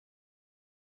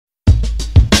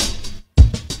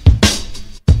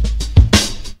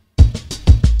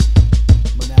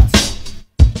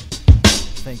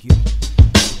Thank you.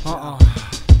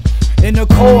 In a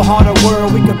cold, harder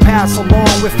world, we can pass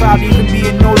along without even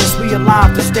being noticed. We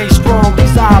alive to stay strong.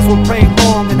 These eyes will pray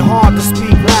long and hard to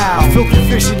speak loud. Filthy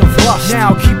vision of lust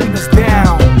now keeping us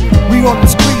down. We on the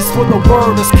streets for the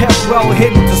word is kept well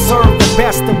hidden to serve the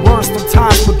best and worst of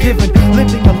times forgiven.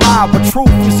 Living alive, but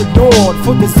truth is ignored.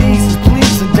 For disease is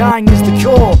pleased and dying is the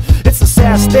cure. It's a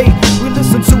sad state. We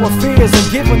listen to our fears, and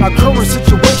given our current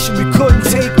situation, we couldn't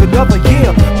take another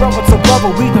year. Brother to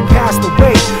brother, we done passed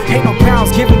away. Ain't no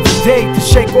pounds given today to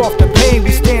shake off the pain.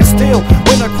 We stand still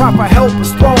when the cry for help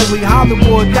is thrown. We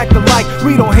Hollywood acting like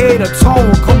we don't hear the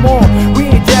tone. Come on,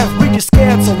 we ain't deaf, we just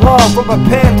scared to love. We're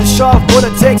prepared to shove what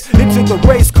it takes into the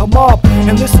race. Come up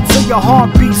and listen to your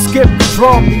heartbeat skip the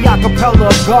drum. The acapella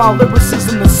of God,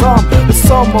 lyricism the sum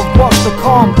of what's to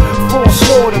come. Fall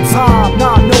short of time,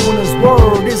 not knowing His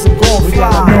word isn't gonna fly. We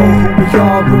gotta know who we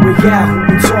are, where we at, who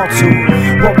we talk to,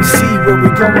 what we see, where we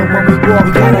going when we walk.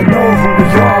 We gotta know who we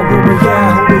are, where we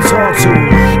at, who we talk to,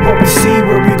 what we see,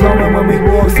 where we going when we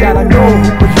walk. We gotta know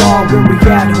who we are, where we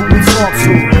at, who we talk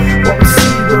to, what we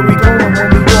see, where we going when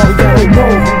we walk. We gotta know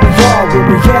who we are, where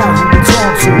we at, who we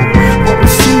talk to, what we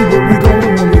see, where we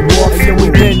going when we walk. Yeah,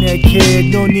 we been there,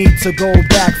 kid, no need to go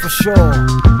back for sure,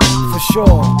 for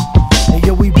sure. Hey,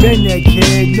 yeah, we been there,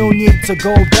 kid, no need to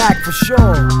go back for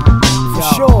sure, for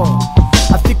sure.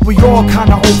 I think we all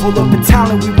kinda overlooked the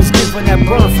talent we was given at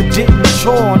birth. It didn't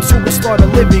mature until we started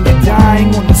living and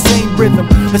dying on the same rhythm,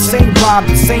 the same vibe,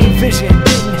 the same vision.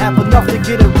 Didn't have enough to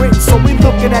get it written, so we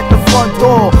looking at the front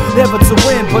door, never to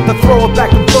win, but to throw it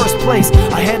back in first place.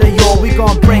 Ahead of y'all, we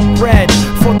gon' break bread,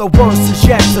 for the worst is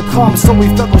yet to come. So we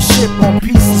fellowship on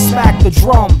peace and smack the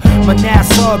drum.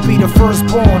 Manasseh be the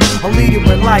firstborn, a leader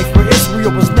in life where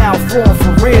Israel was now formed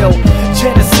for real.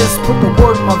 Genesis put the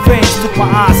word in my veins, took my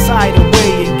eyesight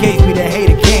away and gave me the hate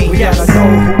again. We gotta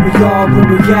know who we are, where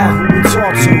we at, who we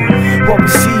talk to, what we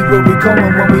see, where we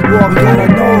going when we walk. We gotta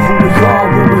know who we are,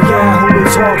 where we at, who we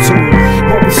talk to,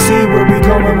 what we see, where we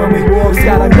going when we walk. We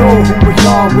gotta know who we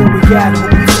are, where we at, who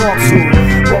we talk to,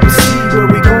 what we see, where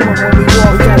we going when we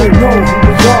walk. We gotta know who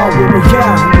we are, where we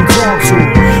at, who we talk to,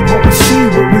 what we see,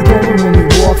 where we going when we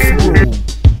walk through.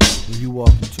 Where you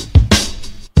walking to?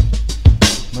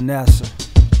 Manasseh.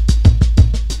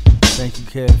 Thank you,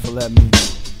 kid, for letting me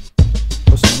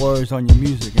put some words on your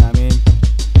music, you know what I mean?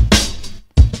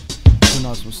 Putting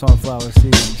on some sunflower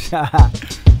seeds.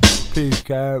 Peace,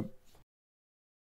 Carb.